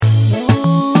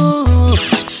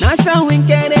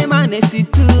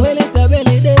situ.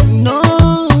 No,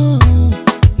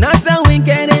 not a wink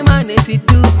any man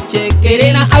situ. Check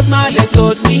it na asma les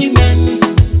autres women.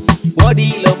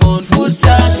 Body le monde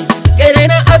foussa.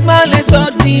 Kerena asma les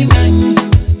autres women.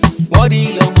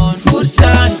 Body le monde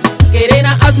foussa.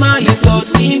 Kerena asma les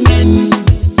autres women.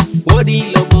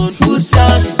 Body le monde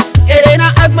foussa.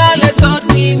 Kerena asma les autres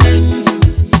women.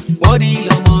 Body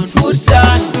le monde foussa.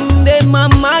 De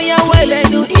mama ya wele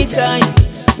do itai.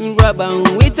 Rabban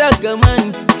wita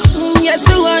gaman.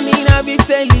 Yesua nina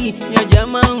biseli. Ya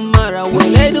jama mara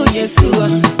wele do Yesua.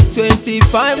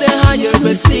 25 the higher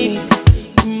percent.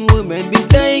 Women be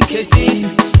staying kitty.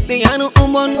 They are no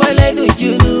woman wele do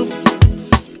junub.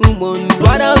 Woman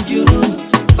what out junub.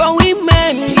 For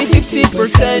women give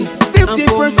 50%.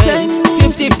 50%.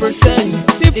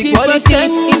 50%. Equality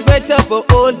is better for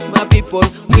all my people.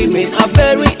 Women are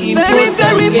very important.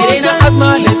 Very Kerena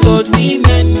asma les autres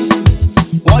women.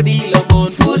 Body le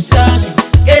monde foussa.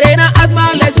 Kerena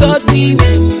asma les autres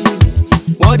women.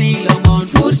 Body le monde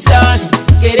foussa.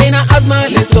 Kerena asma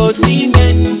les autres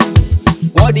women.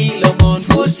 Body le monde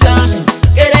foussa.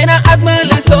 Kerena asma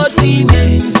les autres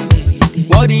women.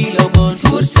 Body le monde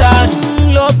foussa.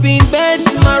 Love in bed,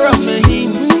 mara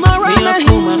mehim. Mara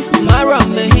mehim. Mara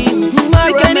mehim.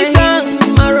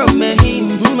 Mara mehim.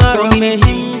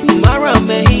 Mara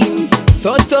mehim.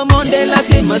 Soto monde la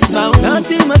se masmau.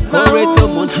 Koreto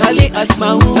mon hali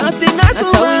asmau.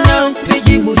 Asawina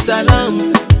piji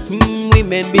musalam.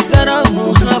 Women bisara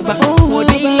muhaba.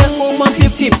 Body la woman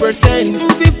 50%.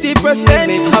 50%.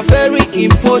 Women are very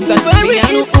important. Very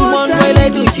important. Wele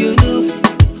do junub.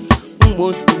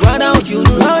 Run out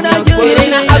junub.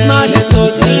 Kerena asma les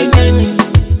autres women.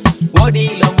 Body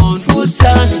le monde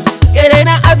foussa.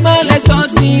 Kerena asma les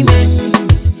autres women.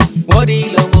 Body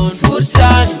le monde foussa.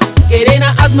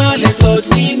 Kerena asma les autres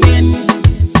women.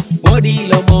 Body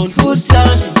le monde foussa.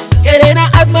 Kerena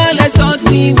asma les autres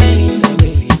women.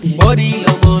 Body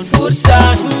le monde foussa.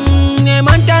 A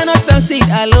man cannot succeed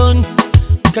alone.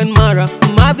 Can mara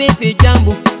mabe fi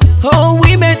jambu. Oh,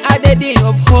 women are the deal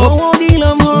of hope.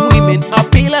 Women are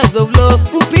pillars of love.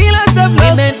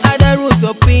 Women are the roots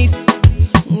of peace.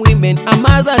 Women are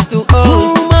mothers to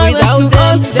all. Without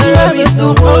them, there is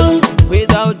no world.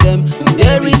 Without them,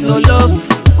 there is no love.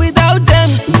 Without them,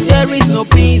 there is no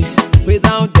peace.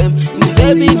 Without them,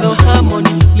 there be no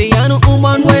harmony. Liano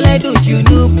uman wele do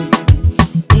junub.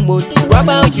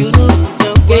 Rabba junub.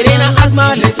 Kerena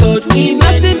asma les autres women.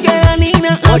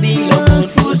 Body le monde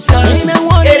foussa.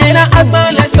 Kerena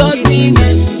asma les autres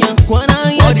women.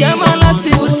 Body le monde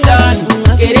foussa.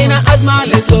 Kerena asma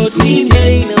les autres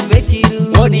women.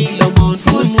 Body le monde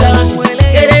foussa.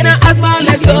 Kerena asma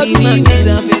les autres women.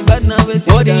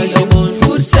 Body le monde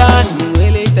foussa.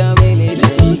 Les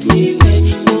autres women.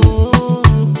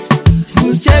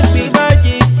 Check the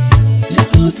budget. Les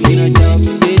autres women.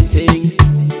 Things.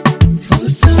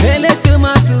 Hele to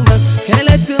masuma.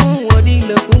 Hele to wadi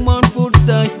le woman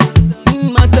foussa.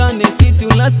 Matane situ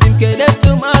lasim kede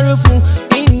to marufu.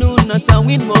 Inu nasa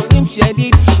win mo im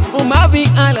shedid. Umavi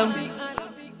alam.